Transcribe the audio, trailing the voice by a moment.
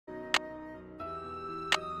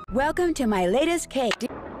Welcome to my latest cake.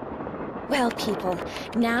 Well, people,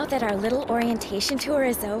 now that our little orientation tour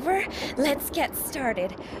is over, let's get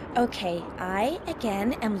started. Okay, I,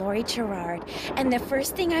 again, am Lori Gerard, and the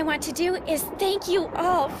first thing I want to do is thank you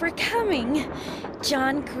all for coming.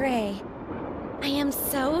 John Gray, I am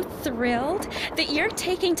so thrilled that you're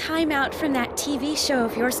taking time out from that TV show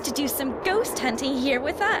of yours to do some ghost hunting here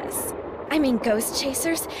with us. I mean, Ghost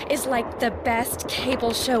Chasers is like the best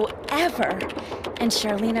cable show ever. And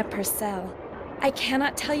Charlena Purcell, I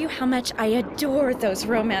cannot tell you how much I adore those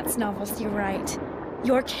romance novels you write.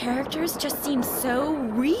 Your characters just seem so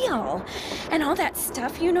real. And all that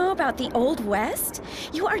stuff you know about the Old West,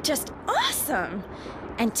 you are just awesome.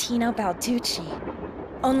 And Tino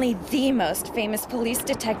Balducci, only the most famous police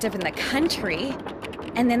detective in the country.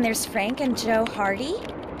 And then there's Frank and Joe Hardy.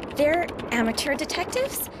 They're amateur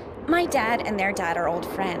detectives. My dad and their dad are old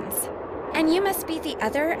friends. And you must be the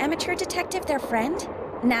other amateur detective, their friend?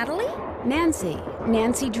 Natalie?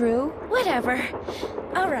 Nancy Drew? Whatever.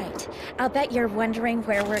 All right, I'll bet you're wondering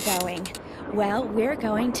where we're going. Well, we're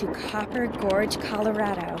going to Copper Gorge,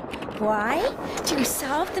 Colorado. Why? To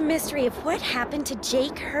solve the mystery of what happened to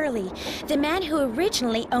Jake Hurley, the man who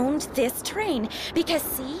originally owned this train. Because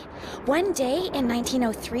see, one day in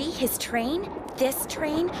 1903, this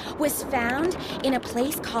train was found in a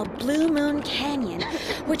place called Blue Moon Canyon,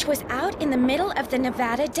 which was out in the middle of the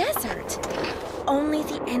Nevada desert. Only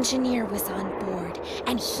the engineer was on board,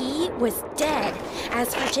 and he was dead.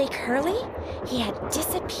 As for Jake Hurley, he had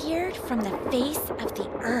disappeared from the face of the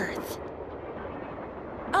earth.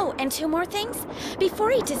 Oh, and two more things. Before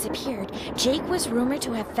he disappeared, Jake was rumored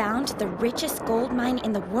to have found the richest gold mine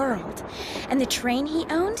in the world. And the train he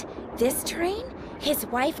owned, this train, his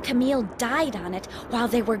wife Camille died on it while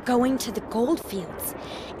they were going to the gold fields.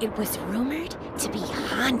 It was rumored to be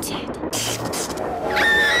haunted.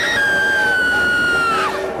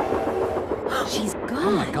 She's gone.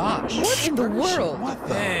 Oh my gosh. What in the world?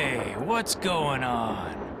 Hey, what's going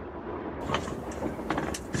on?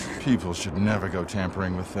 People should never go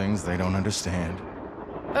tampering with things they don't understand.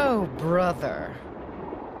 Oh, brother.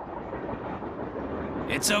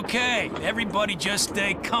 It's okay. Everybody just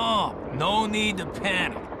stay calm. No need to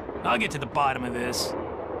panic. I'll get to the bottom of this.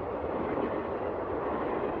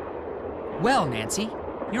 Well, Nancy,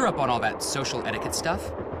 you're up on all that social etiquette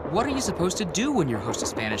stuff. What are you supposed to do when your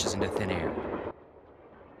hostess vanishes into thin air?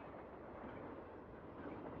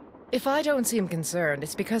 If I don't seem concerned,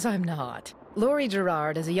 it's because I'm not. Lori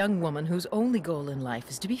Gerard is a young woman whose only goal in life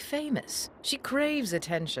is to be famous. She craves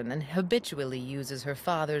attention and habitually uses her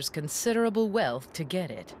father's considerable wealth to get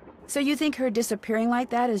it. So you think her disappearing like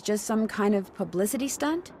that is just some kind of publicity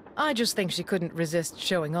stunt? I just think she couldn't resist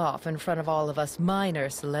showing off in front of all of us minor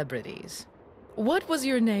celebrities. What was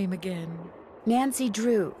your name again? Nancy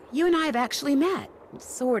Drew. You and I have actually met.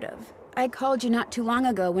 Sort of. I called you not too long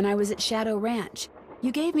ago when I was at Shadow Ranch.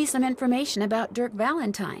 You gave me some information about Dirk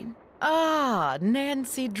Valentine. Ah,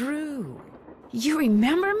 Nancy Drew. You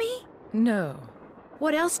remember me? No.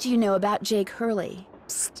 What else do you know about Jake Hurley?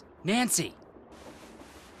 Psst, Nancy!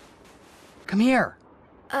 Come here!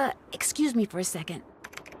 Excuse me for a second.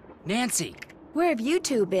 Nancy! Where have you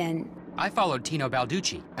two been? I followed Tino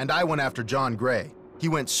Balducci. And I went after John Gray. He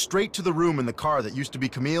went straight to the room in the car that used to be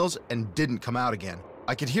Camille's and didn't come out again.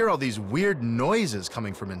 I could hear all these weird noises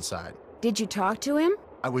coming from inside. Did you talk to him?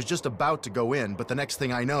 I was just about to go in, but the next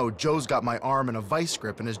thing I know, Joe's got my arm in a vice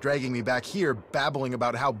grip and is dragging me back here, babbling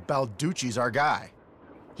about how Balducci's our guy.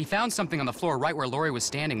 He found something on the floor right where Lori was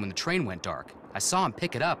standing when the train went dark. I saw him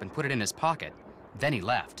pick it up and put it in his pocket. Then he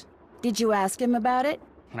left. Did you ask him about it?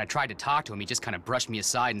 When I tried to talk to him, he just kind of brushed me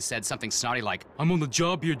aside and said something snotty like, "I'm on the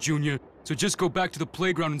job here, Junior, so just go back to the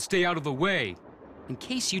playground and stay out of the way." In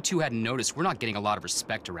case you two hadn't noticed, we're not getting a lot of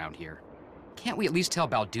respect around here. Can't we at least tell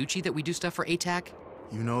Balducci that we do stuff for ATAC?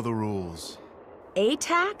 You know the rules.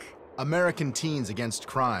 ATAC? American Teens Against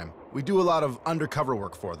Crime. We do a lot of undercover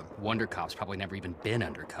work for them. Wonder Cop's probably never even been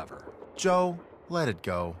undercover. Joe, let it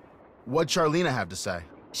go. What'd Charlena have to say?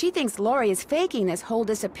 She thinks Lori is faking this whole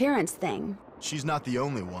disappearance thing. She's not the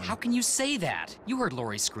only one. How can you say that? You heard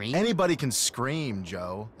Lori scream. Anybody can scream,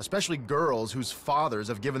 Joe. Especially girls whose fathers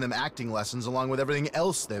have given them acting lessons along with everything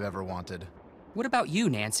else they've ever wanted. What about you,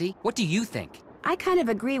 Nancy? What do you think? I kind of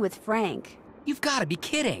agree with Frank. You've got to be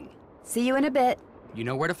kidding. See you in a bit. You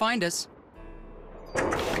know where to find us.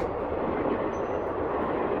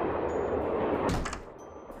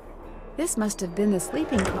 This must have been the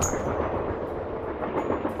sleeping car.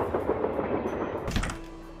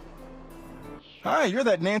 Hi, you're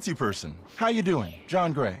that Nancy person. How you doing?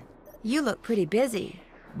 John Gray. You look pretty busy.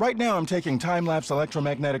 Right now I'm taking time-lapse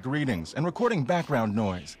electromagnetic readings and recording background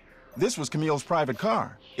noise. This was Camille's private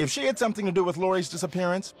car. If she had something to do with Lori's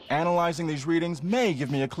disappearance, analyzing these readings may give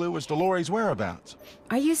me a clue as to Lori's whereabouts.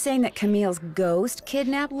 Are you saying that Camille's ghost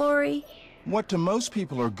kidnapped Lori? What to most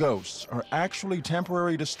people are ghosts are actually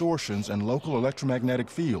temporary distortions in local electromagnetic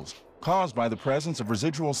fields caused by the presence of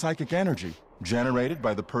residual psychic energy generated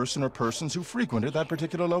by the person or persons who frequented that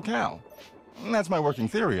particular locale. That's my working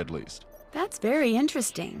theory, at least. That's very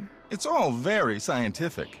interesting. It's all very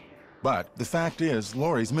scientific. But the fact is,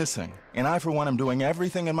 Lori's missing, and I, for one, am doing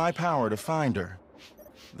everything in my power to find her.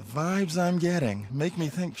 The vibes I'm getting make me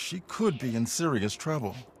think she could be in serious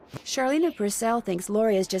trouble. Charlena Purcell thinks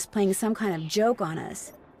Lori is just playing some kind of joke on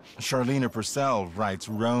us. Charlena Purcell writes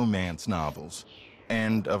romance novels.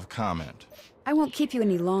 End of comment. I won't keep you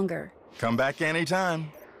any longer. Come back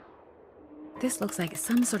anytime. This looks like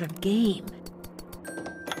some sort of game.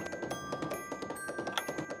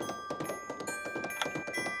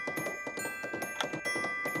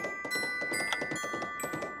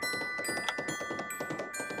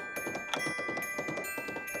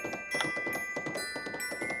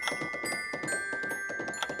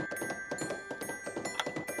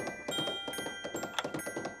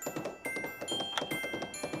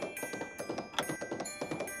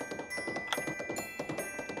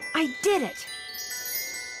 I did it!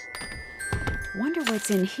 Wonder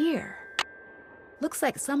what's in here. Looks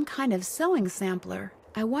like some kind of sewing sampler.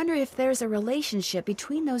 I wonder if there's a relationship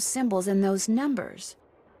between those symbols and those numbers.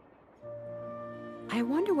 I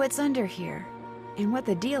wonder what's under here, and what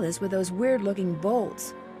the deal is with those weird-looking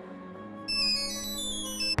bolts.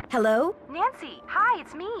 Hello? Nancy, hi,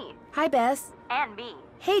 it's me. Hi, Bess. And me.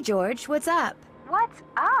 Hey, George, what's up? What's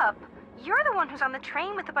up? You're the one who's on the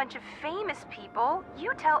train with a bunch of famous people.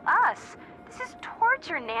 You tell us. This is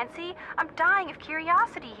torture, Nancy. I'm dying of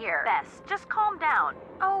curiosity here. Bess, just calm down.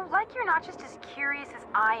 Oh, like you're not just as curious as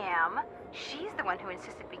I am. She's the one who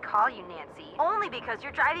insisted we call you Nancy. Only because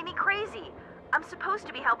you're driving me crazy. I'm supposed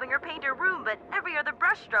to be helping her paint her room, but every other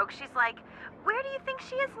brushstroke she's like, where do you think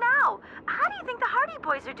she is now? How do you think the Hardy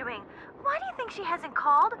Boys are doing? Why do you think she hasn't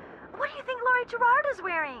called? What do you think Laurie Gerard is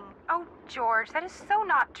wearing? Oh, George, that is so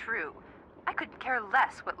not true. I could care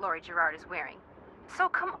less what Laurie Gerard is wearing. So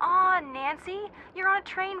come on, Nancy. You're on a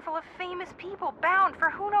train full of famous people bound for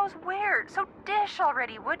who knows where. So dish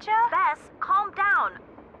already, would ya? Bess, calm down.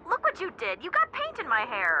 Look what you did. You got paint in my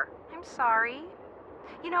hair. I'm sorry.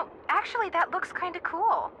 You know, actually that looks kind of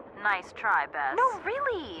cool. Nice try, Bess. No,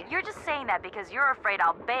 really. You're just saying that because you're afraid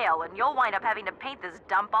I'll bail and you'll wind up having to paint this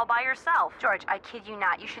dump all by yourself. George, I kid you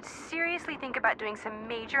not. You should seriously think about doing some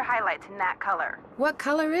major highlights in that color. What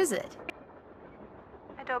color is it?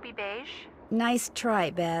 Adobe beige. Nice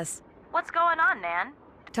try, Bess. What's going on, Nan?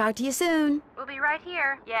 Talk to you soon. We'll be right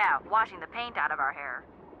here. Yeah, washing the paint out of our hair.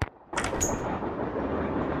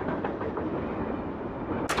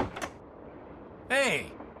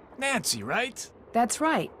 Hey, Nancy, right? That's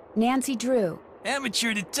right. Nancy Drew.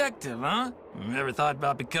 Amateur detective, huh? Ever thought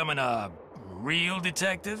about becoming a real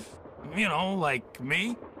detective? You know, like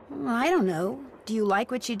me? I don't know. Do you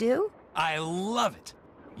like what you do? I love it.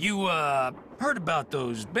 You, heard about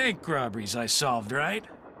those bank robberies I solved, right?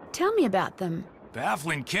 Tell me about them.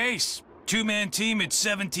 Baffling case. Two-man team at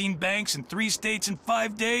 17 banks in 3 states in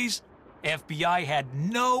 5 days. FBI had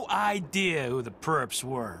no idea who the perps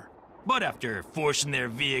were. But after forcing their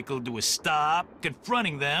vehicle to a stop,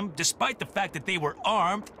 confronting them, despite the fact that they were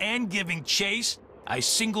armed and giving chase, I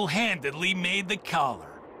single-handedly made the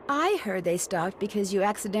collar. I heard they stopped because you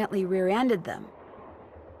accidentally rear-ended them.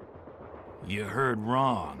 You heard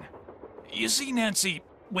wrong. You see, Nancy,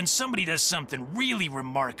 when somebody does something really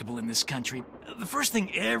remarkable in this country, the first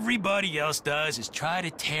thing everybody else does is try to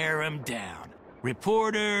tear them down.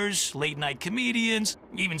 Reporters, late-night comedians,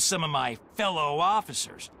 even some of my fellow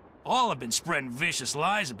officers. All have been spreading vicious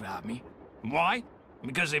lies about me. Why?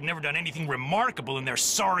 Because they've never done anything remarkable in their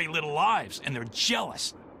sorry little lives, and they're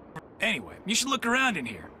jealous. Anyway, you should look around in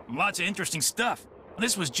here. Lots of interesting stuff.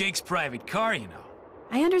 This was Jake's private car, you know.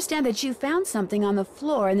 I understand that you found something on the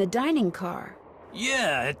floor in the dining car.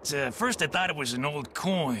 Yeah, at first I thought it was an old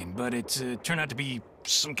coin, but it turned out to be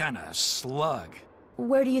some kind of slug.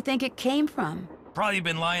 Where do you think it came from? Probably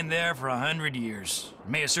been lying there for 100 years.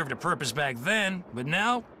 May have served a purpose back then, but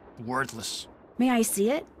now, worthless. May I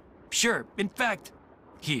see it? Sure. In fact,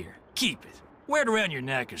 here, keep it. Wear it around your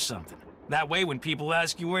neck or something. That way, when people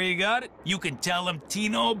ask you where you got it, you can tell them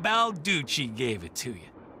Tino Balducci gave it to you.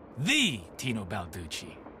 The Tino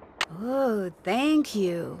Balducci. Oh, thank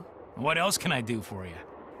you. What else can I do for you?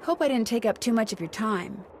 Hope I didn't take up too much of your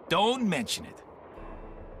time. Don't mention it.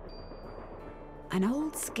 An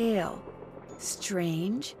old scale.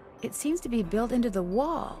 Strange. It seems to be built into the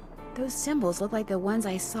wall. Those symbols look like the ones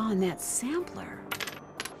I saw in that sampler.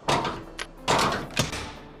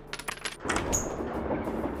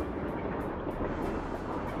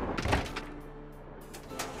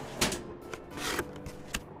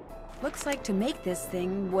 Looks like to make this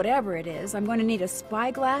thing, whatever it is, I'm going to need a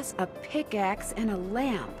spyglass, a pickaxe, and a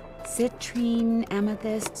lamp. Citrine,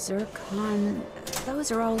 amethyst, zircon,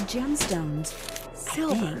 those are all gemstones.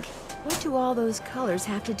 Silver. What do all those colors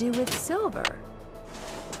have to do with silver?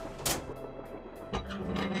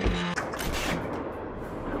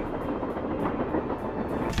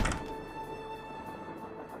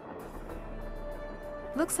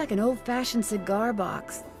 Looks like an old-fashioned cigar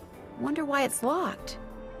box. Wonder why it's locked.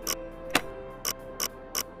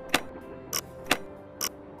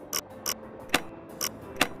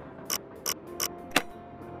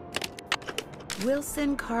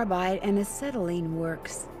 Wilson Carbide and Acetylene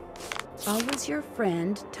Works. Always your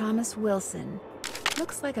friend, Thomas Wilson.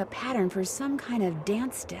 Looks like a pattern for some kind of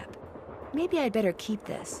dance step. Maybe I'd better keep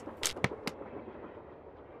this.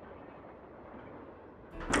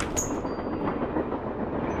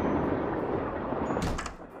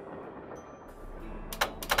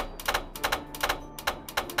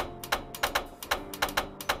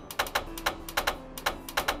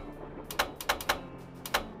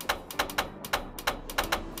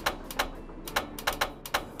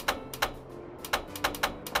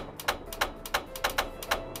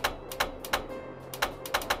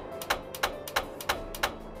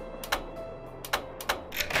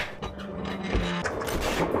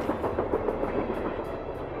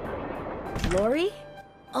 Lori?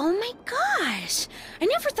 Oh my gosh! I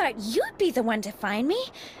never thought you'd be the one to find me.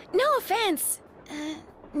 No offense.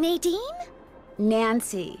 Nadine?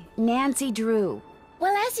 Nancy Drew.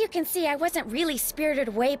 Well, as you can see, I wasn't really spirited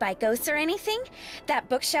away by ghosts or anything. That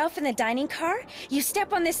bookshelf in the dining car, you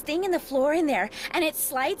step on this thing in the floor in there, and it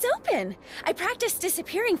slides open. I practiced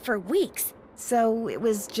disappearing for weeks. So it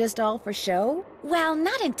was just all for show? Well,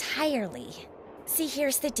 not entirely. See,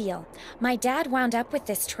 here's the deal. My dad wound up with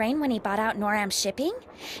this train when he bought out Noram Shipping.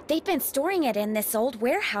 They'd been storing it in this old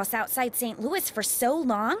warehouse outside St. Louis for so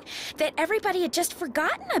long that everybody had just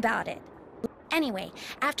forgotten about it. Anyway,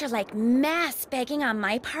 after like mass begging on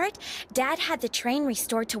my part, Dad had the train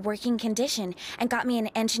restored to working condition and got me an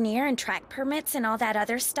engineer and track permits and all that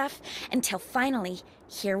other stuff until finally,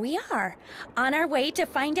 here we are, on our way to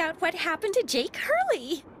find out what happened to Jake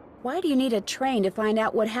Hurley. Why do you need a train to find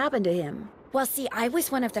out what happened to him? Well, see, I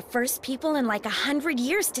was one of the first people in like 100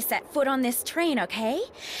 years to set foot on this train, okay?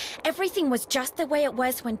 Everything was just the way it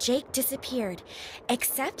was when Jake disappeared.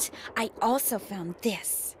 Except I also found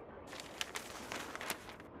this.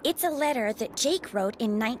 It's a letter that Jake wrote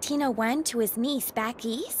in 1901 to his niece back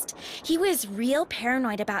east. He was real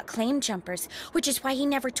paranoid about claim jumpers, which is why he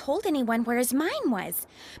never told anyone where his mine was.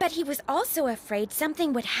 But he was also afraid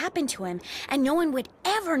something would happen to him and no one would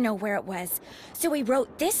ever know where it was. So he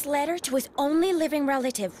wrote this letter to his only living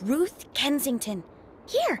relative, Ruth Kensington.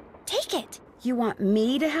 Here, take it. You want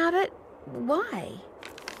me to have it? Why?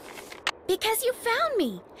 Because you found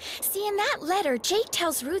me. See, in that letter, Jake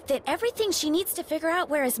tells Ruth that everything she needs to figure out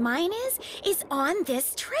where his mine is on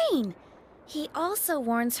this train. He also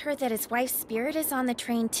warns her that his wife's spirit is on the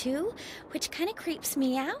train too, which kind of creeps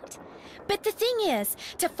me out. But the thing is,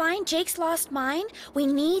 to find Jake's lost mine, we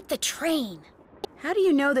need the train. How do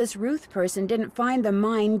you know this Ruth person didn't find the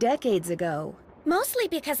mine decades ago? Mostly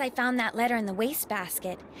because I found that letter in the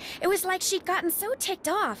wastebasket. It was like she'd gotten so ticked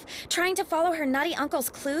off, trying to follow her nutty uncle's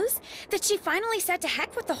clues, that she finally said to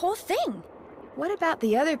heck with the whole thing. What about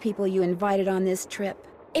the other people you invited on this trip?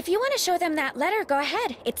 If you want to show them that letter, go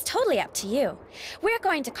ahead. It's totally up to you. We're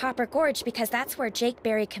going to Copper Gorge because that's where Jake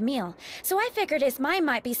buried Camille, so I figured his mine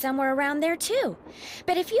might be somewhere around there too.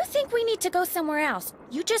 But if you think we need to go somewhere else,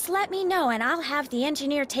 you just let me know and I'll have the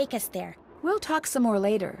engineer take us there. We'll talk some more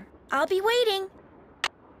later. I'll be waiting.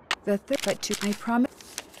 I promise.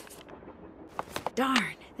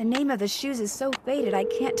 Darn, the name of the shoes is so faded I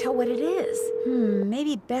can't tell what it is.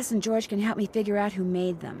 Maybe Bess and George can help me figure out who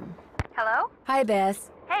made them. Hello? Hi,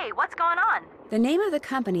 Bess. Hey, what's going on? The name of the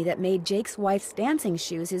company that made Jake's wife's dancing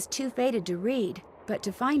shoes is too faded to read. But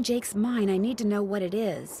to find Jake's mine, I need to know what it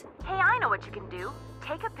is. Hey, I know what you can do.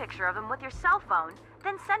 Take a picture of them with your cell phone,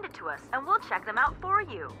 then send it to us, and we'll check them out for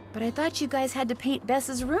you. But I thought you guys had to paint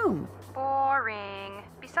Bess's room. Boring.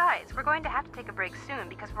 Besides, we're going to have to take a break soon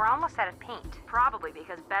because we're almost out of paint. Probably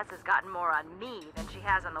because Bess has gotten more on me than she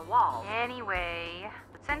has on the wall. Anyway,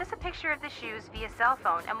 send us a picture of the shoes via cell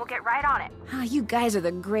phone and we'll get right on it. Ah, you guys are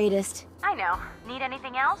the greatest. I know. Need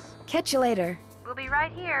anything else? Catch you later. We'll be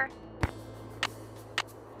right here.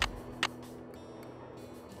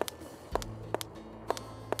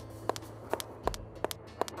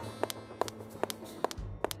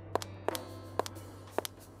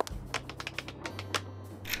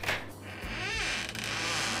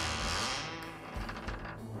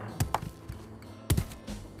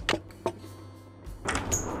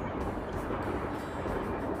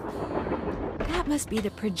 must be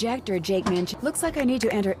the projector Jake mentioned. Looks like I need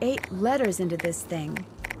to enter 8 letters into this thing.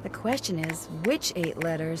 The question is, which 8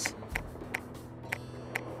 letters?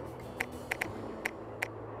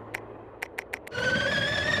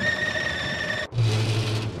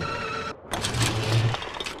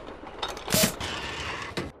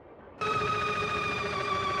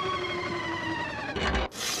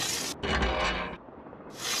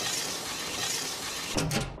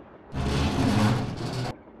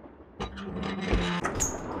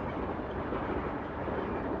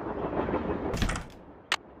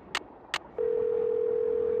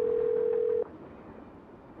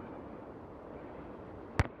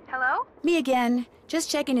 Hello? Me again.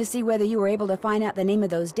 Just checking to see whether you were able to find out the name of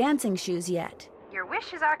those dancing shoes yet. Your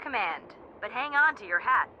wish is our command, but hang on to your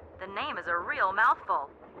hat. The name is a real mouthful.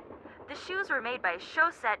 The shoes were made by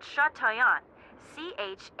Chaussette Chatillon,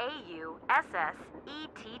 Chausssettees,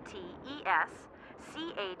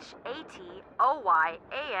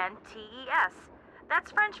 Chatoyantes.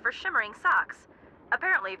 That's French for shimmering socks.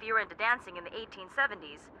 Apparently, if you were into dancing in the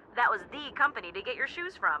 1870s, that was the company to get your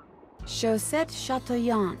shoes from. Chaussette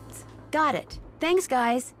Chatillon. Got it. Thanks,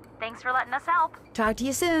 guys. Thanks for letting us help. Talk to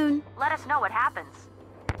you soon. Let us know what happens.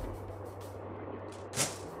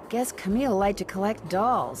 Guess Camille liked to collect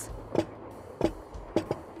dolls.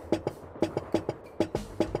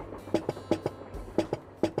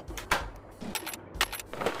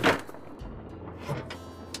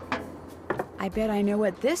 I bet I know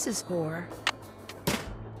what this is for.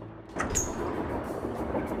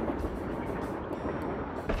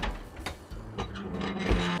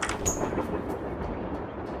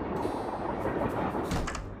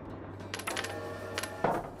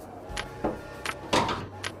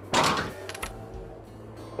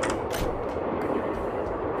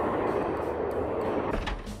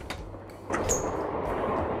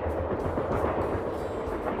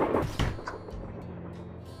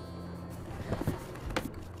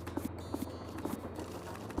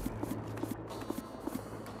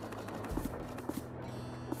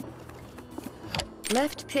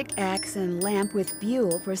 Left pickaxe and lamp with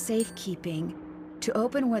buell for safekeeping. To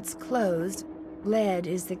open what's closed, lead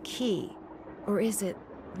is the key. Or is it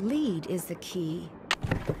lead is the key?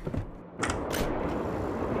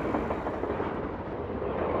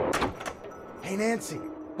 Hey, Nancy.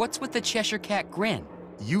 What's with the Cheshire Cat grin?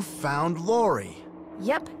 You found Lori.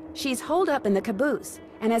 Yep, she's holed up in the caboose.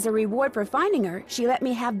 And as a reward for finding her, she let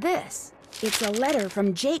me have this. It's a letter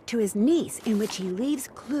from Jake to his niece in which he leaves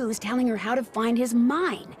clues telling her how to find his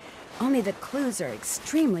mine. Only the clues are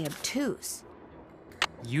extremely obtuse.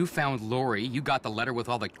 You found Lori, you got the letter with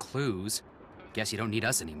all the clues. Guess you don't need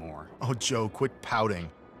us anymore. Oh, Joe, quit pouting.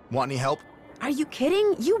 Want any help? Are you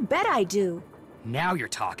kidding? You bet I do. Now you're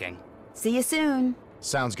talking. See you soon.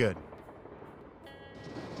 Sounds good.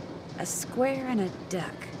 A square and a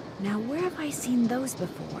duck. Now where have I seen those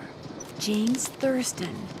before? James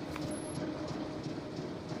Thurston.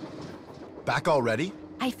 Back already?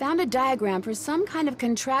 I found a diagram for some kind of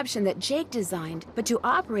contraption that Jake designed, but to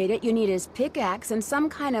operate it you need his pickaxe and some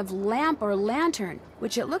kind of lamp or lantern,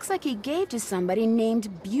 which it looks like he gave to somebody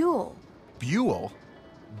named Buell. Buell?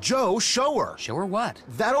 Joe, show her. Show her what?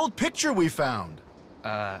 That old picture we found.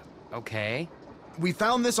 Okay. We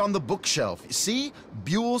found this on the bookshelf. See?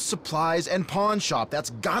 Buell's Supplies and Pawn Shop. That's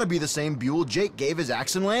gotta be the same Buell Jake gave his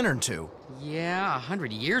axe and lantern to. Yeah,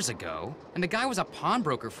 100 years ago. And the guy was a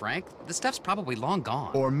pawnbroker, Frank. The stuff's probably long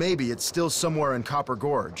gone. Or maybe it's still somewhere in Copper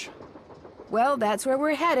Gorge. Well, that's where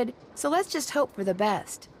we're headed, so let's just hope for the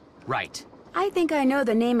best. Right. I think I know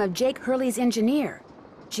the name of Jake Hurley's engineer.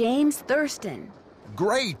 James Thurston.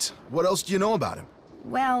 Great! What else do you know about him?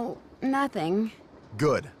 Well, nothing.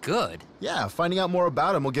 Good. Good? Yeah, finding out more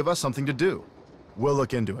about him will give us something to do. We'll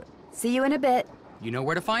look into it. See you in a bit. You know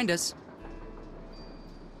where to find us.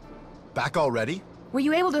 Back already? Were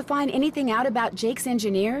you able to find anything out about Jake's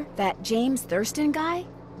engineer, that James Thurston guy?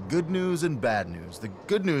 Good news and bad news. The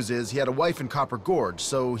good news is he had a wife in Copper Gorge,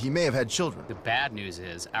 so he may have had children. The bad news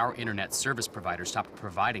is our internet service provider stopped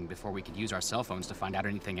providing before we could use our cell phones to find out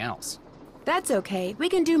anything else. That's okay. We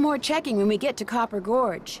can do more checking when we get to Copper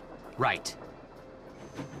Gorge. Right.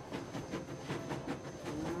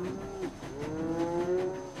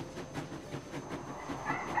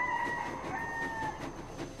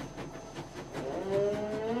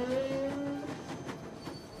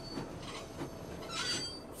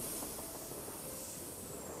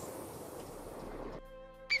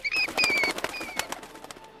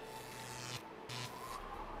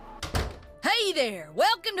 Hey there!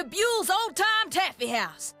 Welcome to Buell's Old Time Taffy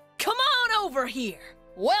House. Come on over here.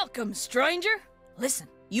 Welcome, stranger. Listen,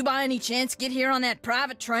 you by any chance get here on that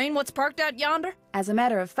private train what's parked out yonder? As a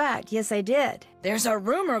matter of fact, yes I did. There's a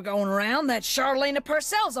rumor going around that Charlena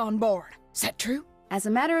Purcell's on board. Is that true? As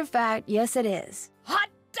a matter of fact, yes it is. Hot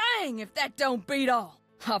dang if that don't beat all.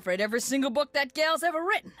 I've read every single book that gal's ever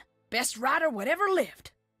written. Best writer whatever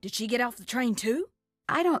lived. Did she get off the train too?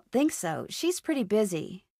 I don't think so. She's pretty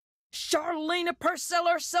busy. Charlena Purcell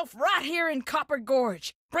herself right here in Copper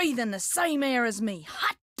Gorge, breathing the same air as me.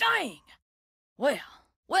 Hot dang! Well,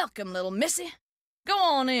 welcome, little missy. Go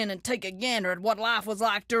on in and take a gander at what life was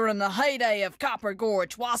like during the heyday of Copper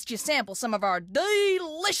Gorge whilst you sample some of our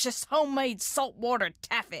delicious homemade saltwater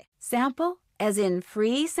taffy. Sample? As in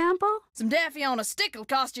free sample? Some taffy on a stick'll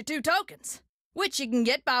cost you 2 tokens, which you can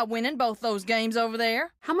get by winning both those games over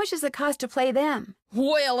there. How much does it cost to play them?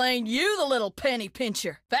 Well, ain't you the little penny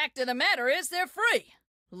pincher? Fact of the matter is they're free.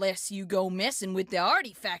 Less you go messing with the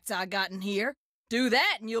artifacts I got in here. Do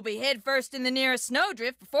that and you'll be headfirst in the nearest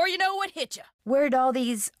snowdrift before you know what hit you. Where'd all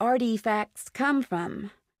these artifacts come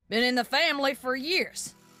from? Been in the family for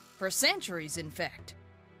years. For centuries, in fact.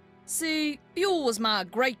 See, Buell was my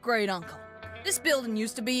great-great-uncle. This building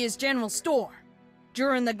used to be his general store.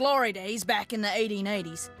 During the glory days back in the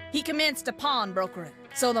 1880s, he commenced a pawnbrokering.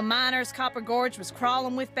 So the miners Copper Gorge was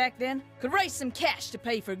crawling with back then could raise some cash to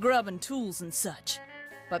pay for grub and tools and such.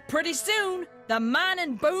 But pretty soon, the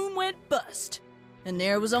mining boom went bust. And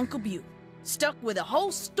there was Uncle Buell, stuck with a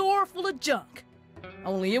whole store full of junk.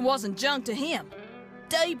 Only it wasn't junk to him.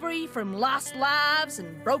 Debris from lost lives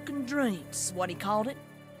and broken dreams is what he called it.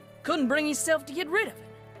 Couldn't bring himself to get rid of it.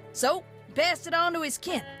 So, he passed it on to his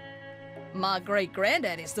kin. My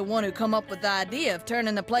great-granddaddy's the one who come up with the idea of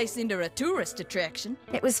turning the place into a tourist attraction.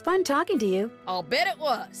 It was fun talking to you. I'll bet it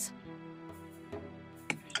was.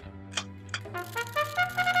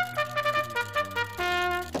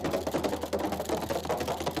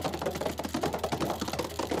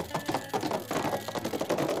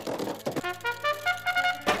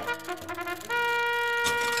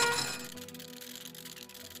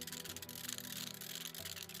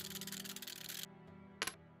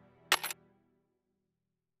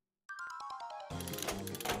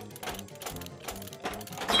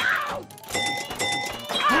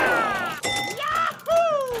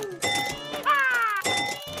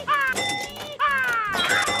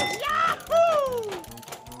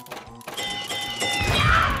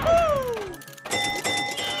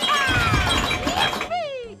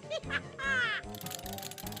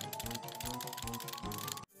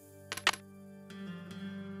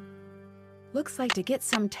 Looks like to get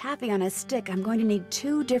some taffy on a stick, I'm going to need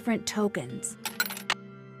 2 different tokens.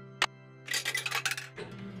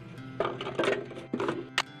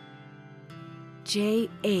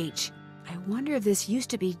 J.H. I wonder if this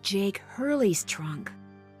used to be Jake Hurley's trunk.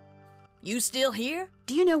 You still here?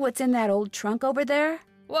 Do you know what's in that old trunk over there?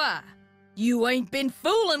 Why? You ain't been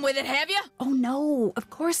fooling with it, have you? Oh no,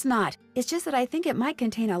 of course not. It's just that I think it might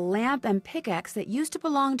contain a lamp and pickaxe that used to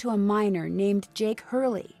belong to a miner named Jake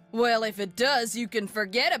Hurley. Well, if it does, you can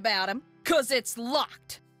forget about him, 'cause it's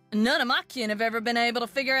locked. None of my kin have ever been able to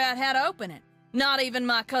figure out how to open it. Not even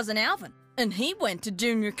my cousin Alvin, and he went to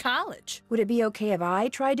junior college. Would it be okay if I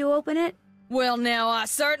tried to open it? Well, now, I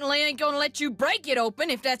certainly ain't gonna let you break it open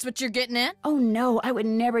if that's what you're getting at. Oh no, I would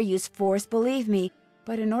never use force, believe me.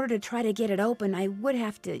 But in order to try to get it open, I would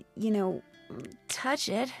have to, touch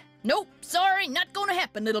it. Nope, sorry, not gonna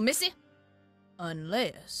happen, little missy.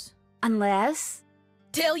 Unless... Unless?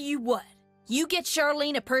 Tell you what, you get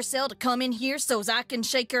Charlena Purcell to come in here so's I can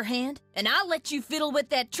shake her hand, and I'll let you fiddle with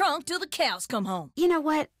that trunk till the cows come home. You know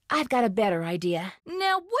what? I've got a better idea.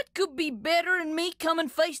 Now, what could be better than me coming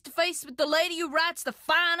face to face with the lady who writes the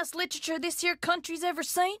finest literature this here country's ever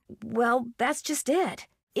seen? Well, that's just it.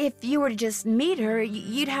 If you were to just meet her,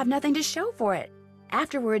 you'd have nothing to show for it.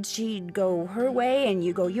 Afterwards, she'd go her way and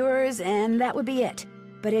you go yours, and that would be it.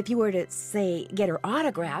 But if you were to, say, get her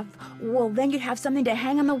autograph, well, then you'd have something to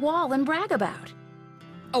hang on the wall and brag about.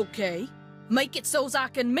 Okay, make it so's I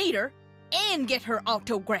can meet her and get her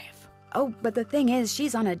autograph. Oh, but the thing is,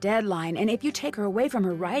 she's on a deadline, and if you take her away from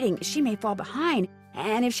her writing, she may fall behind.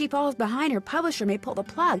 And if she falls behind, her publisher may pull the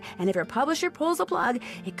plug. And if her publisher pulls the plug,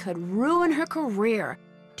 it could ruin her career.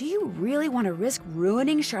 Do you really want to risk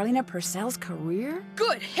ruining Charlena Purcell's career?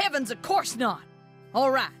 Good heavens, of course not. All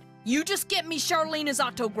right, you just get me Charlena's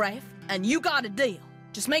autograph, and you got a deal.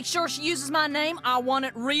 Just make sure she uses my name. I want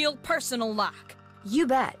it real personal-like. You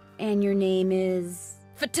bet. And your name is?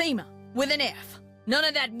 Fatima, with an F. None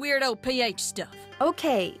of that weirdo PH stuff.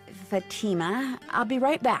 Okay, Fatima. I'll be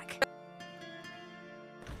right back.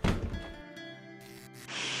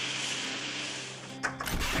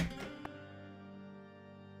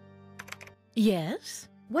 Yes?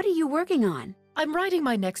 What are you working on? I'm writing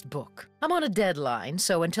my next book. I'm on a deadline,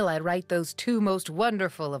 so until I write those two most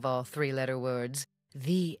wonderful of all three-letter words,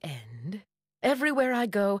 the end, everywhere I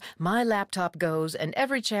go, my laptop goes, and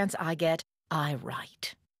every chance I get, I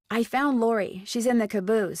write. I found Lori. She's in the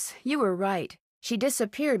caboose. You were right. She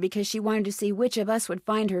disappeared because she wanted to see which of us would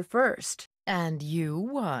find her first. And you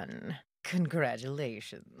won.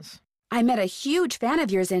 Congratulations. I met a huge fan of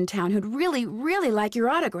yours in town who'd really, really like your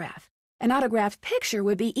autograph. An autographed picture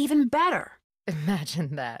would be even better.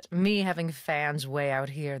 Imagine that, me having fans way out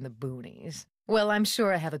here in the boonies. Well, I'm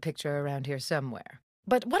sure I have a picture around here somewhere.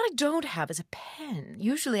 But what I don't have is a pen.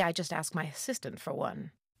 Usually I just ask my assistant for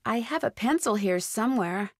one. I have a pencil here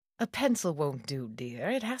somewhere. A pencil won't do,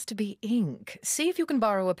 dear. It has to be ink. See if you can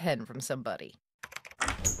borrow a pen from somebody.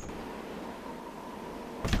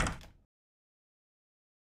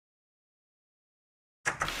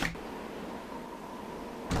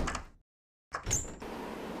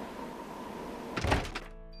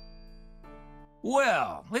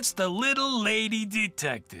 Well, it's the little lady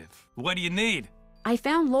detective. What do you need? I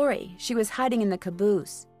found Lori. She was hiding in the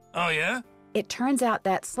caboose. Oh, yeah? It turns out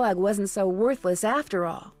that slug wasn't so worthless after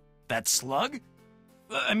all. That slug?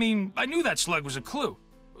 I mean, I knew that slug was a clue.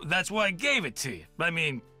 That's why I gave it to you. I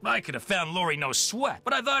mean, I could have found Lori no sweat,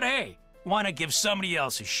 but I thought, hey, why not give somebody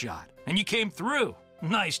else a shot? And you came through.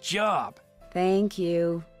 Nice job. Thank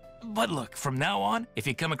you. But look, from now on, if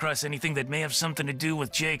you come across anything that may have something to do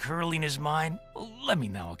with Jake Hurley in his mind, let me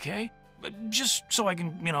know, okay? Just so I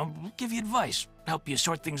can, give you advice, help you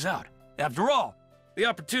sort things out. After all, the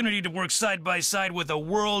opportunity to work side by side with a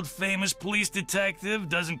world-famous police detective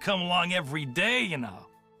doesn't come along every day, you know.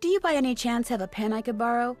 Do you by any chance have a pen I could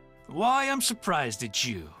borrow? Why, I'm surprised at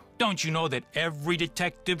you. Don't you know that every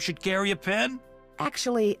detective should carry a pen?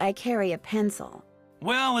 Actually, I carry a pencil.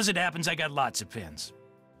 Well, as it happens, I got lots of pens.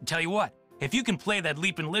 Tell you what, if you can play that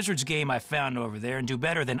Leapin' Lizards game I found over there and do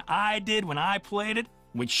better than I did when I played it,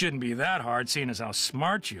 which shouldn't be that hard seeing as how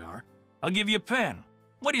smart you are, I'll give you a pen.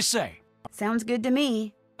 What do you say? Sounds good to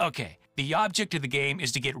me. Okay, the object of the game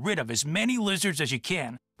is to get rid of as many lizards as you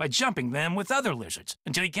can by jumping them with other lizards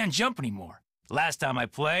until you can't jump anymore. Last time I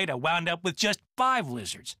played, I wound up with just 5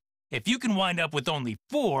 lizards. If you can wind up with only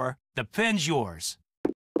 4, the pen's yours.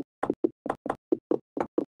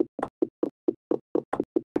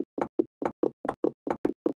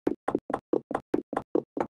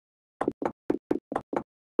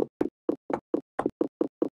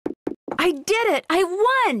 I did it! I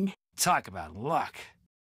won! Talk about luck.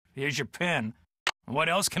 Here's your pen. What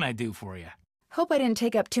else can I do for you? Hope I didn't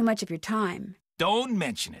take up too much of your time. Don't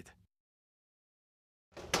mention it.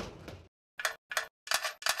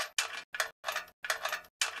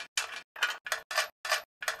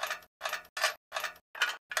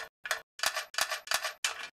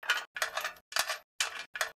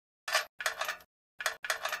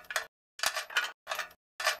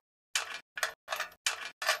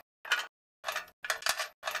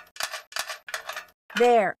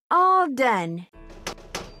 There, all done.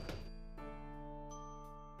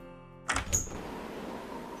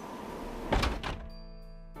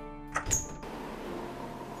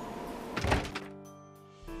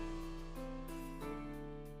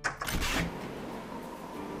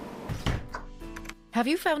 Have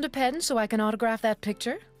you found a pen so I can autograph that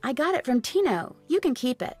picture? I got it from Tino. You can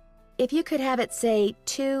keep it. If you could have it say,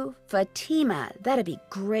 to Fatima, that'd be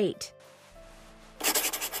great.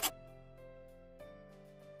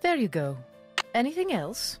 There you go. Anything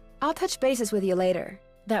else? I'll touch bases with you later.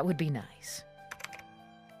 That would be nice.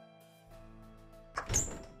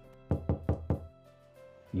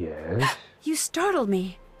 Yes, You startled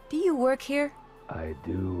me. Do you work here? I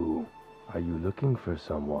do. Are you looking for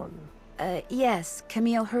someone? Yes,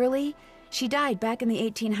 Camille Hurley. She died back in the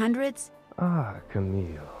 1800s. Ah,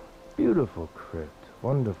 Camille. Beautiful crypt,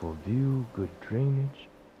 wonderful view, good drainage.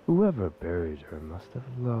 Whoever buried her must have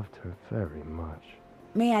loved her very much.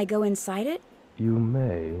 May I go inside it? You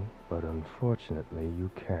may, but unfortunately you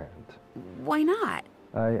can't. Why not?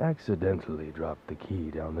 I accidentally dropped the key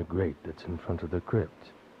down the grate that's in front of the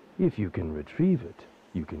crypt. If you can retrieve it,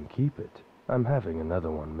 you can keep it. I'm having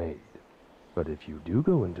another one made. But if you do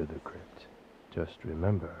go into the crypt, just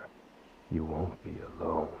remember, you won't be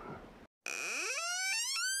alone.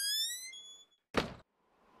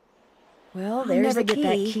 Well, there's never the get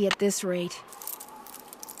that key at this rate.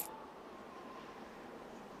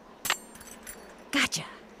 Gotcha.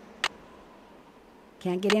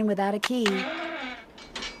 Can't get in without a key.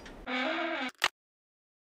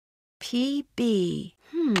 PB.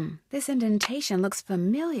 This indentation looks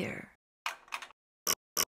familiar.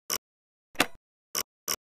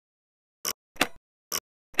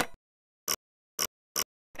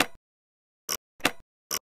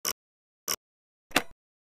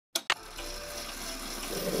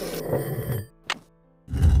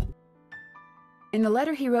 In the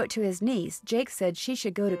letter he wrote to his niece, Jake said she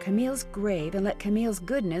should go to Camille's grave and let Camille's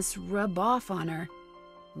goodness rub off on her.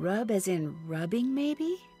 Rub as in rubbing,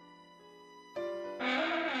 maybe?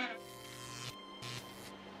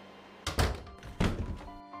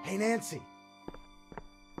 Hey, Nancy.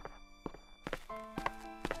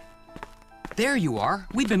 There you are.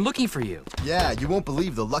 We've been looking for you. Yeah, you won't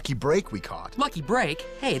believe the lucky break we caught. Lucky break?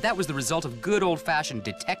 Hey, that was the result of good old-fashioned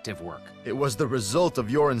detective work. It was the result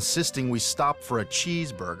of your insisting we stop for a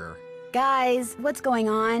cheeseburger. Guys, what's going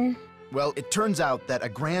on? Well, it turns out that a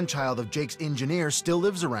grandchild of Jake's engineer still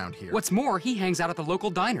lives around here. What's more, he hangs out at the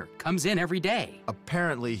local diner, comes in every day.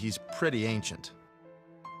 Apparently, he's pretty ancient.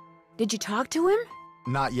 Did you talk to him?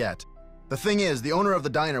 Not yet. The thing is, the owner of the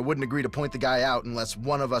diner wouldn't agree to point the guy out unless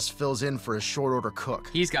one of us fills in for his short-order cook.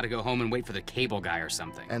 He's got to go home and wait for the cable guy or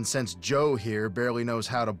something. And since Joe here barely knows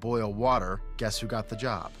how to boil water, guess who got the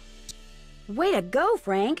job? Way to go,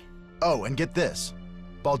 Frank. Oh, and get this.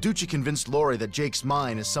 Balducci convinced Lori that Jake's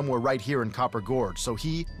mine is somewhere right here in Copper Gorge, so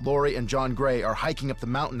he, Lori, and John Gray are hiking up the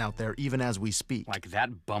mountain out there even as we speak. Like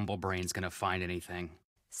that bumblebrain's gonna find anything.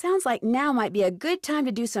 Sounds like now might be a good time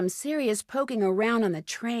to do some serious poking around on the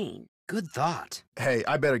train. Good thought. Hey,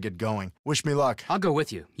 I better get going. Wish me luck. I'll go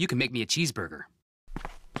with you. You can make me a cheeseburger.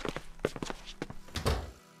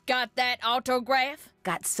 Got that autograph?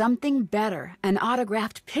 Got something better, an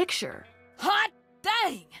autographed picture. Hot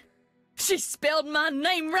dang! She spelled my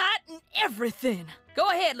name right and everything. Go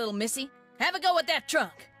ahead, little missy. Have a go at that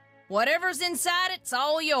trunk. Whatever's inside, it's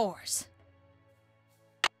all yours.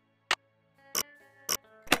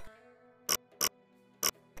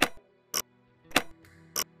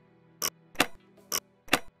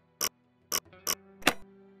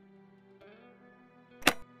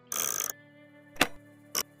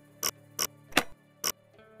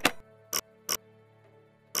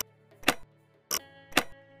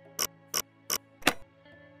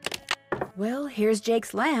 Well, here's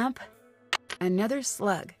Jake's lamp. Another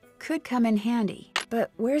slug. Could come in handy. But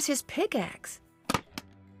where's his pickaxe?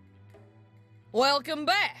 Welcome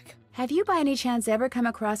back. Have you by any chance ever come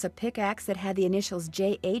across a pickaxe that had the initials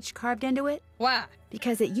JH carved into it? Why?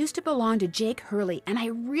 Because it used to belong to Jake Hurley, and I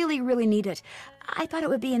really need it. I thought it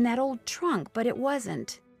would be in that old trunk, but it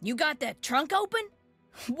wasn't. You got that trunk open?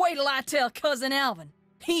 Wait till I tell Cousin Alvin.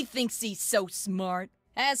 He thinks he's so smart.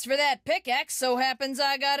 As for that pickaxe, so happens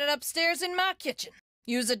I got it upstairs in my kitchen.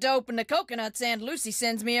 Use it to open the coconuts Aunt Lucy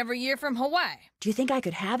sends me every year from Hawaii. Do you think I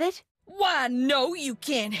could have it? Why, no, you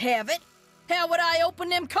can't have it. How would I open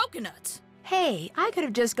them coconuts? Hey, I could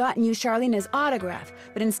have just gotten you Charlena's autograph,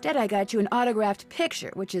 but instead I got you an autographed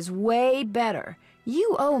picture, which is way better.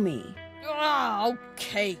 You owe me. Oh,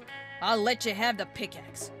 okay. I'll let you have the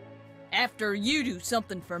pickaxe. After you do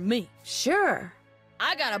something for me. Sure.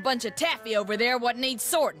 I got a bunch of taffy over there what needs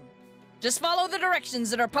sorting. Just follow the directions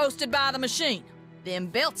that are posted by the machine. Them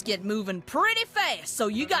belts get moving pretty fast, so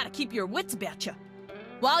you gotta keep your wits about you.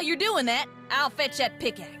 While you're doing that, I'll fetch that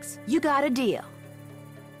pickaxe. You got a deal.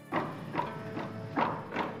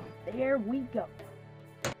 There we go.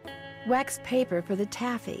 Wax paper for the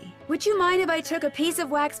taffy. Would you mind if I took a piece of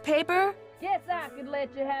wax paper? Guess I could let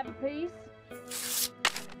you have a piece.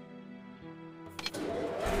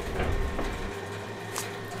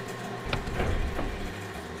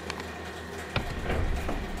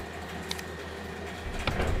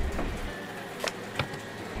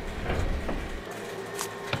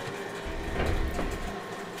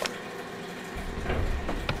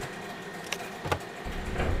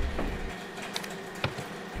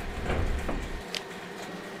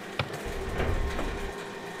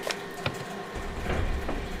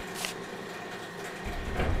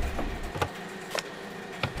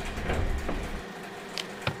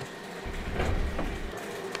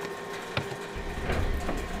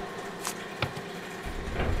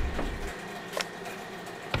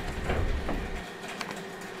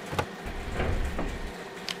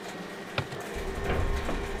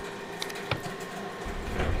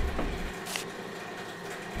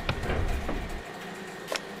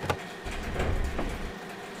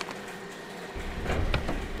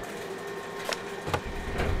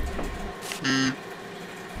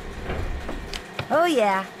 Oh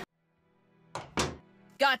yeah.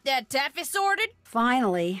 Got that taffy sorted?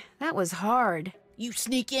 Finally. That was hard. You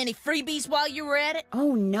sneak any freebies while you were at it?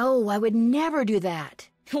 Oh no, I would never do that.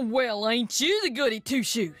 Well, ain't you the goody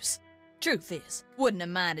two-shoes? Truth is, wouldn't have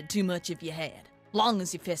minded too much if you had, long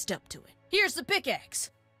as you fessed up to it. Here's the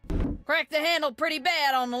pickaxe. Cracked the handle pretty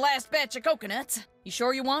bad on the last batch of coconuts. You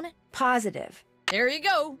sure you want it? Positive. There you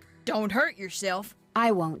go. Don't hurt yourself.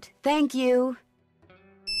 I won't. Thank you.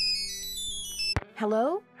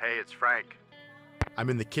 Hello? Hey, it's Frank. I'm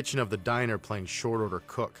in the kitchen of the diner playing short order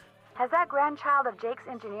cook. Has that grandchild of Jake's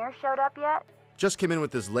engineer showed up yet? Just came in with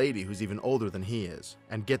this lady who's even older than he is.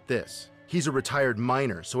 And get this, he's a retired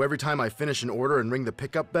miner, so every time I finish an order and ring the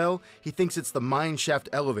pickup bell, he thinks it's the mine shaft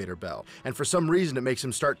elevator bell. And for some reason it makes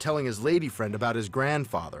him start telling his lady friend about his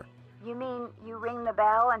grandfather. You mean you ring the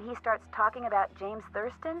bell and he starts talking about James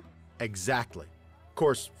Thurston? Exactly. Of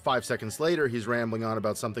course, 5 seconds later, he's rambling on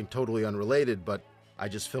about something totally unrelated, but I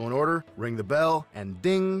just fill an order, ring the bell, and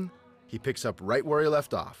ding, he picks up right where he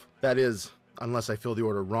left off. That is, unless I fill the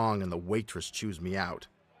order wrong and the waitress chews me out.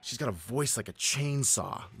 She's got a voice like a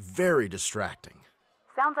chainsaw. Very distracting.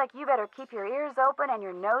 Sounds like you better keep your ears open and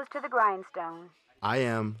your nose to the grindstone. I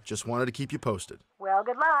am. Just wanted to keep you posted. Well,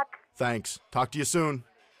 good luck. Thanks. Talk to you soon.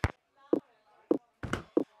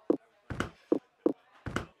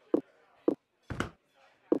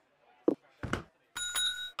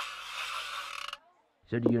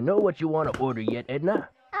 So do you know what you want to order yet, Edna?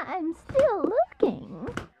 I'm still looking.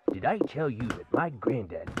 Did I tell you that my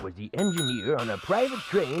granddad was the engineer on a private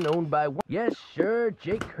train owned by one? Yes, sir,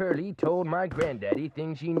 Jake Hurley told my granddaddy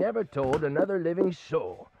things he never told another living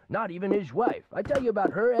soul. Not even his wife. I tell you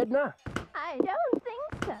about her, Edna? I don't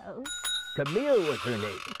think so. Camille was her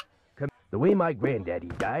name. The way my granddaddy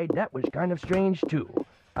died, that was kind of strange, too.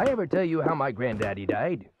 I ever tell you how my granddaddy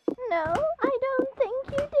died? No, I don't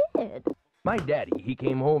think you did. My daddy, he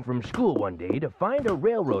came home from school one day to find a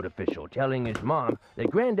railroad official telling his mom that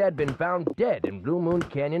Granddad been found dead in Blue Moon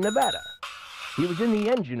Canyon, Nevada. He was in the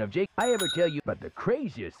engine of Jake. I ever tell you, but the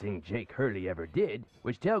craziest thing Jake Hurley ever did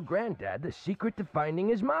was tell Granddad the secret to finding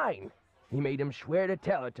his mine. He made him swear to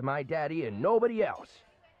tell it to my daddy and nobody else.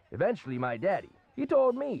 Eventually, my daddy, he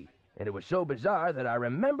told me, and it was so bizarre that I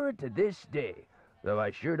remember it to this day, though I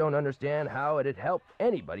sure don't understand how it had helped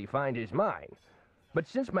anybody find his mine. But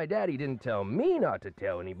since my daddy didn't tell me not to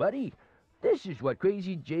tell anybody, this is what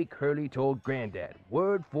crazy Jake Hurley told Granddad,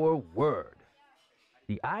 word for word.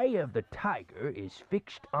 The eye of the tiger is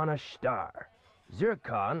fixed on a star.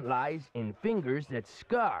 Zircon lies in fingers that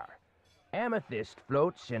scar. Amethyst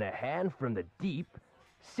floats in a hand from the deep.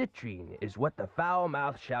 Citrine is what the foul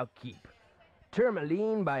mouth shall keep.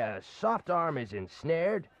 Tourmaline by a soft arm is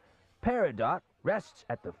ensnared. Peridot rests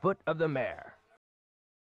at the foot of the mare.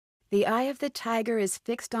 The eye of the tiger is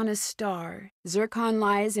fixed on a star. Zircon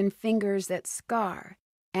lies in fingers that scar.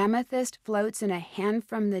 Amethyst floats in a hand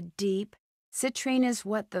from the deep. Citrine is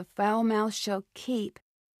what the foul mouth shall keep.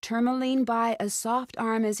 Tourmaline by a soft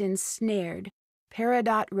arm is ensnared.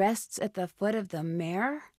 Peridot rests at the foot of the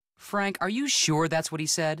mare? Frank, are you sure that's what he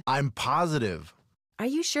said? I'm positive. Are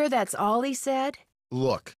you sure that's all he said?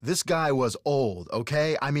 Look, this guy was old,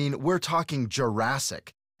 okay? I mean, we're talking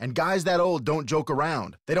Jurassic. And guys that old don't joke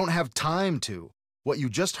around. They don't have time to. What you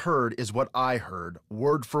just heard is what I heard,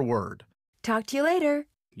 word for word. Talk to you later.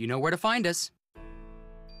 You know where to find us.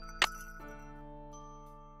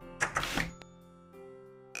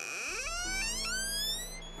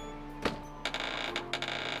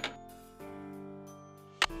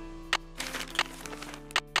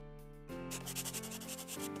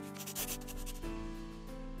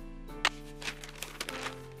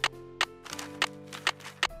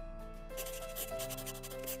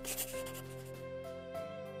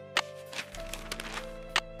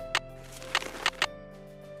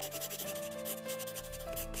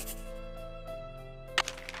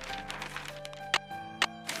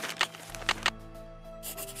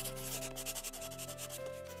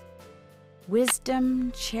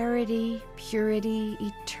 Wisdom, charity, purity,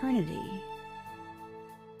 eternity.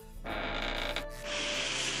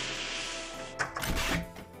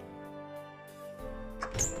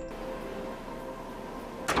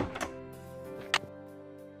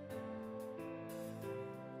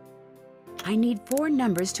 I need 4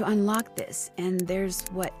 numbers to unlock this, and there's,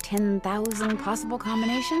 what, 10,000 possible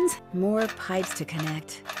combinations? More pipes to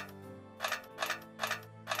connect.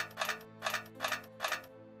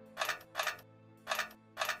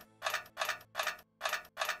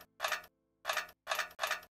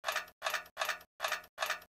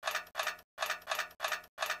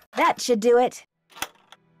 That should do it.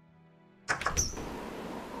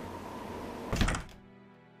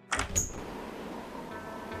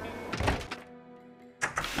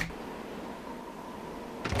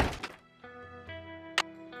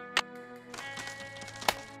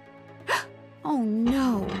 Oh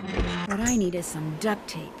no, what I need is some duct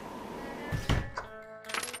tape.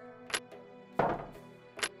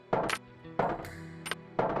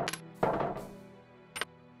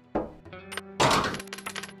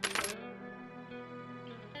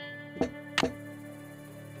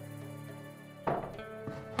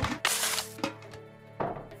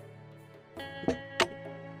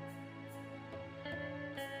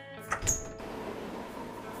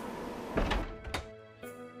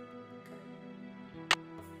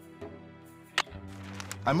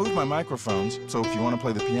 I moved my microphones, so if you want to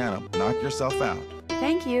play the piano, knock yourself out.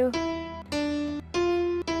 Thank you.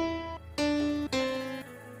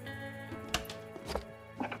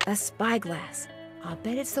 A spyglass. I'll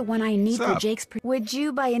bet it's the one I need for Sup? Jake's... Would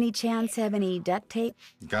you, by any chance, have any duct tape?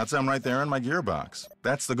 Got some right there in my gearbox.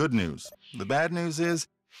 That's the good news. The bad news is,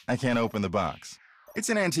 I can't open the box. It's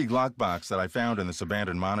an antique lockbox that I found in this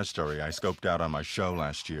abandoned monastery I scoped out on my show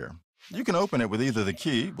last year. You can open it with either the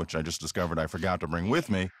key, which I just discovered I forgot to bring with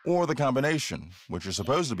me, or the combination, which you're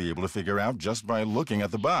supposed to be able to figure out just by looking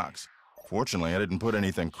at the box. Fortunately, I didn't put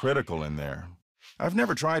anything critical in there. I've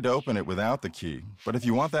never tried to open it without the key, but if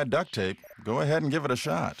you want that duct tape, go ahead and give it a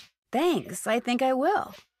shot. Thanks, I think I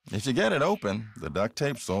will. If you get it open, the duct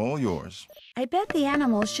tape's all yours. I bet the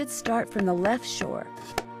animals should start from the left shore.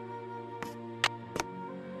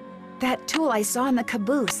 That tool I saw in the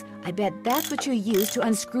caboose, I bet that's what you use to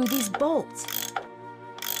unscrew these bolts.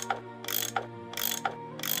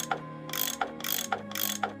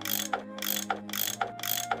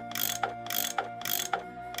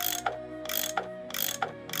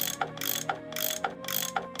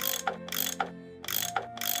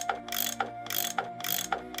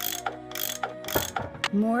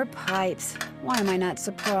 More pipes. Why am I not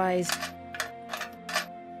surprised?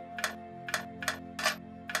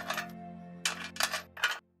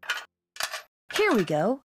 Here we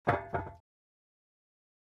go.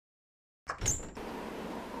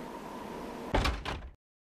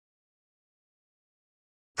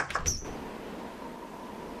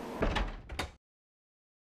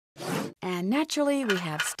 And naturally, we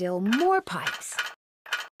have still more pipes.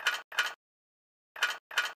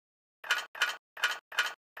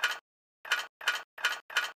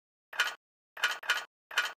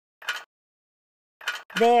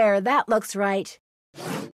 There, that looks right.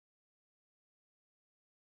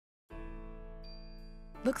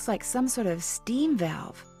 Looks like some sort of steam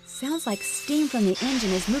valve. Sounds like steam from the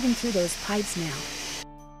engine is moving through those pipes now.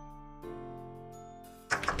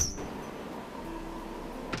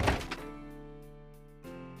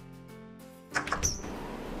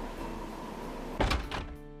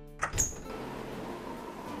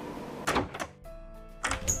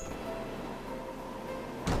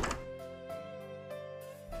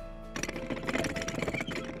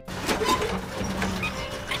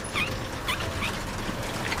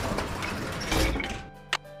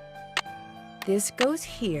 This goes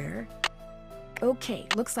here. Okay,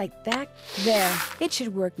 looks like that. There, it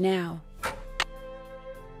should work now.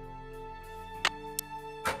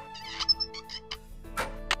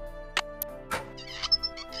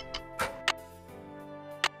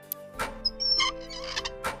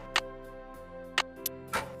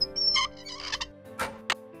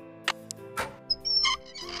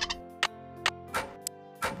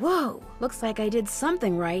 Whoa, looks like I did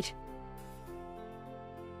something right.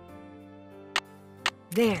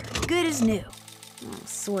 There, good as new. Well,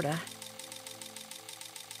 sorta.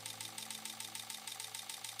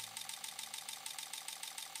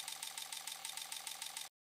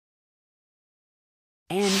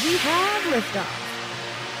 And we have liftoff.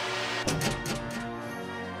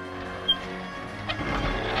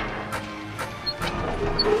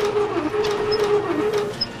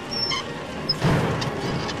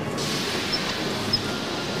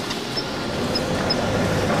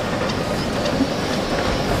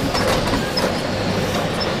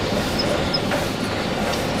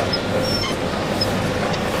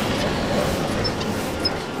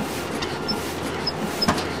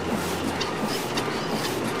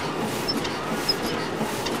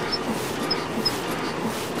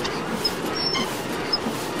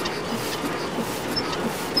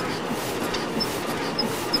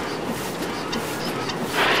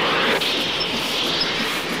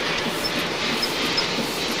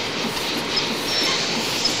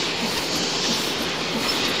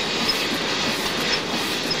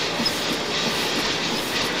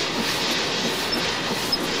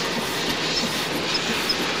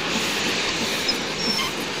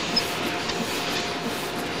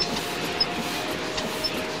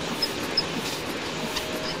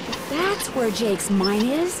 That's where Jake's mine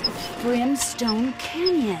is. Brimstone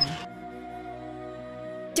Canyon.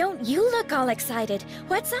 Don't you look all excited.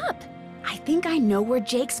 What's up? I think I know where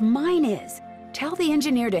Jake's mine is. Tell the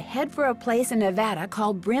engineer to head for a place in Nevada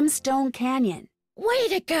called Brimstone Canyon. Way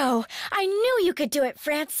to go! I knew you could do it,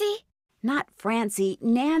 Francie. Not Francie,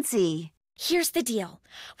 Nancy. Here's the deal.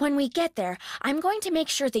 When we get there, I'm going to make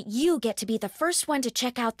sure that you get to be the first one to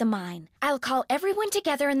check out the mine. I'll call everyone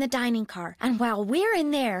together in the dining car, and while we're in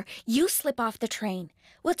there, you slip off the train.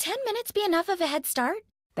 Will 10 minutes be enough of a head start?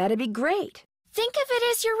 That'd be great. Think of it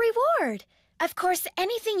as your reward. Of course,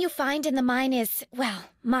 anything you find in the mine is, well,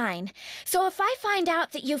 mine. So if I find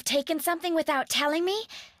out that you've taken something without telling me,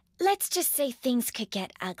 let's just say things could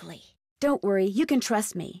get ugly. Don't worry, you can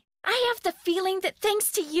trust me. I have the feeling that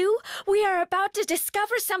thanks to you, we are about to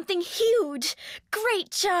discover something huge.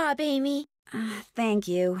 Great job, Amy. Thank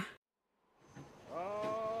you.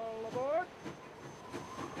 All aboard!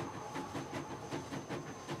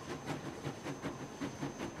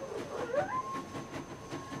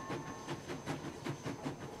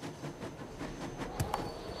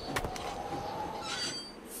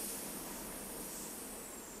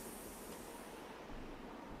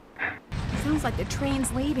 Sounds like the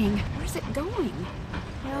train's leaving. Where's it going?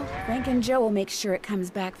 Well, Frank and Joe will make sure it comes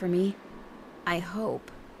back for me. I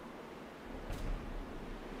hope.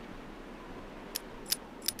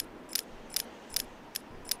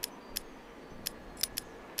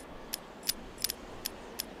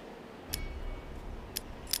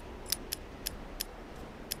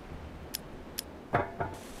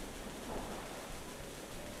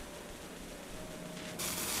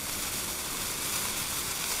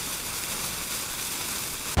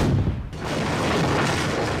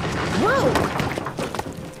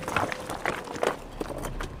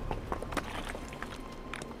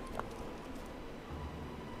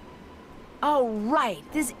 Oh, right.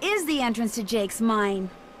 This is the entrance to Jake's mine.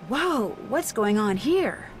 Whoa, what's going on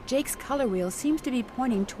here? Jake's color wheel seems to be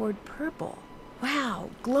pointing toward purple. Wow,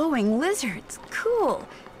 glowing lizards. Cool,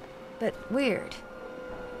 but weird.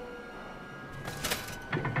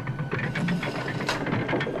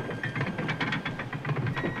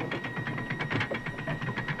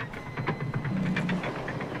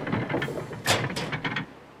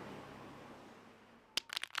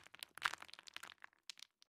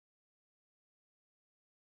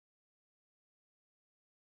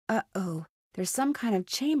 Uh-oh, there's some kind of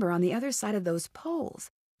chamber on the other side of those poles.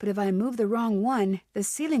 But if I move the wrong one, the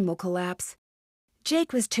ceiling will collapse.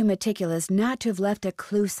 Jake was too meticulous not to have left a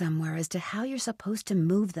clue somewhere as to how you're supposed to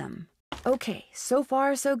move them. Okay, so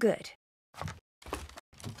far so good.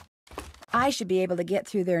 I should be able to get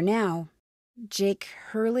through there now. Jake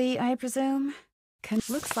Hurley, I presume?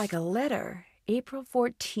 Looks like a letter. April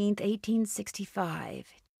 14th, 1865.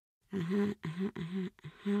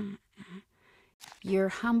 Your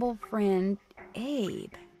humble friend,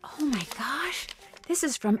 Abe. Oh my gosh, this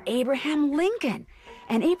is from Abraham Lincoln.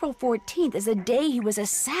 And April 14th is the day he was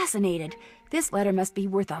assassinated. This letter must be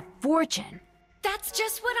worth a fortune. That's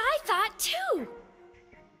just what I thought, too.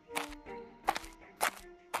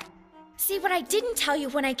 See, what I didn't tell you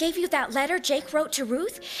when I gave you that letter Jake wrote to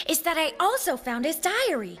Ruth is that I also found his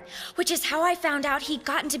diary, which is how I found out he'd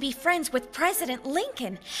gotten to be friends with President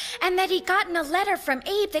Lincoln, and that he'd gotten a letter from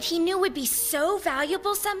Abe that he knew would be so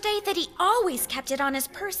valuable someday that he always kept it on his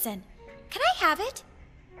person. Can I have it?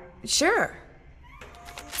 Sure.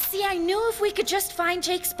 See, I knew if we could just find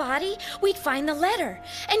Jake's body, we'd find the letter.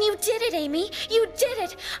 And you did it, Amy. You did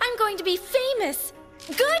it. I'm going to be famous.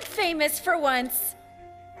 Good famous for once.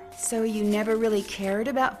 So you never really cared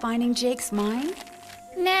about finding Jake's mine?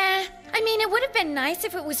 Nah. I mean, it would have been nice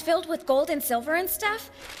if it was filled with gold and silver and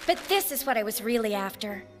stuff, but this is what I was really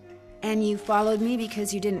after. And you followed me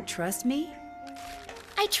because you didn't trust me?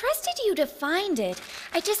 I trusted you to find it.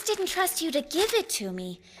 I just didn't trust you to give it to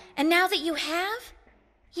me. And now that you have,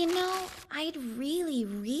 you know, I'd really,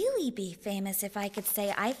 really be famous if I could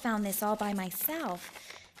say I found this all by myself.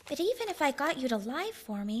 But even if I got you to lie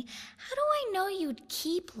for me, how do I know you'd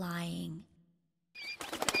keep lying?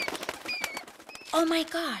 Oh my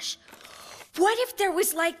gosh. What if there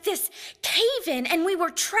was like this cave-in and we were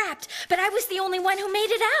trapped, but I was the only one who made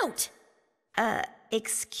it out?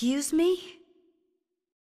 Excuse me?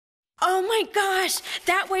 Oh my gosh!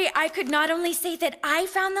 That way I could not only say that I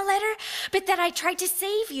found the letter, but that I tried to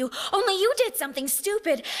save you. Only you did something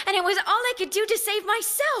stupid, and it was all I could do to save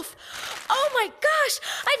myself. Oh my gosh!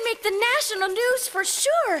 I'd make the national news for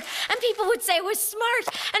sure, and people would say I was smart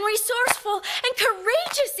and resourceful and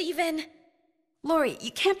courageous even. Lori, you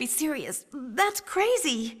can't be serious. That's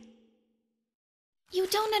crazy. You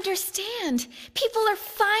don't understand. People are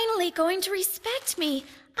finally going to respect me.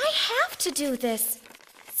 I have to do this.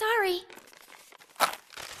 Sorry.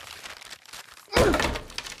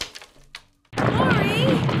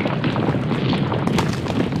 Lori!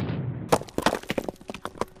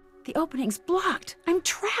 The opening's blocked. I'm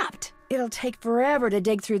trapped. It'll take forever to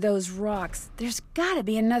dig through those rocks. There's gotta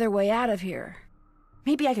be another way out of here.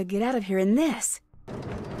 Maybe I could get out of here in this.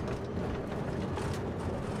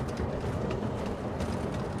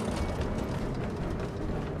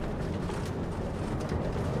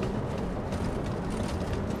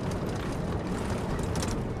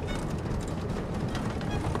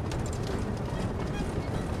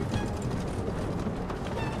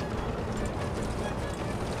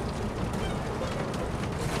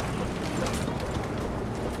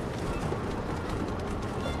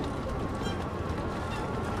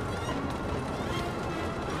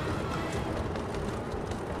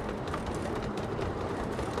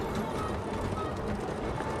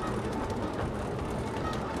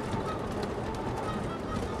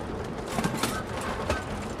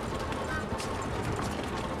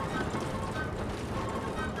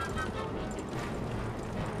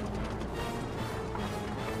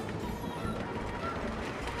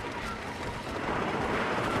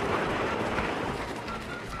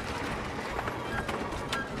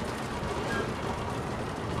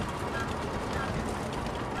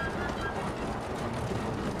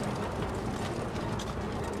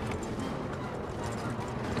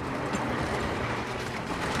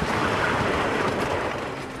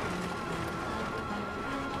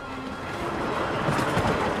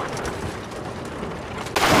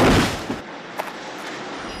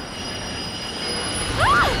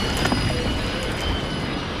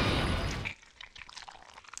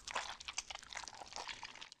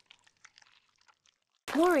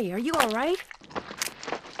 Lori, are you all right?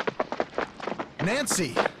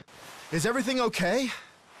 Nancy, is everything okay?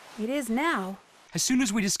 It is now. As soon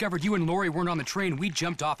as we discovered you and Lori weren't on the train, we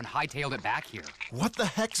jumped off and hightailed it back here. What the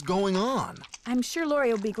heck's going on? I'm sure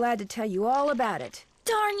Lori will be glad to tell you all about it.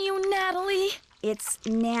 Darn you, Natalie! It's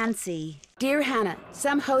Nancy. Dear Hannah,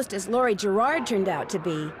 some hostess Lori Gerard turned out to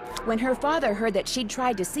be. When her father heard that she'd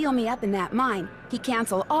tried to seal me up in that mine, he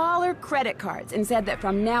canceled all her credit cards and said that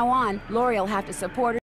from now on, Lori'll have to support her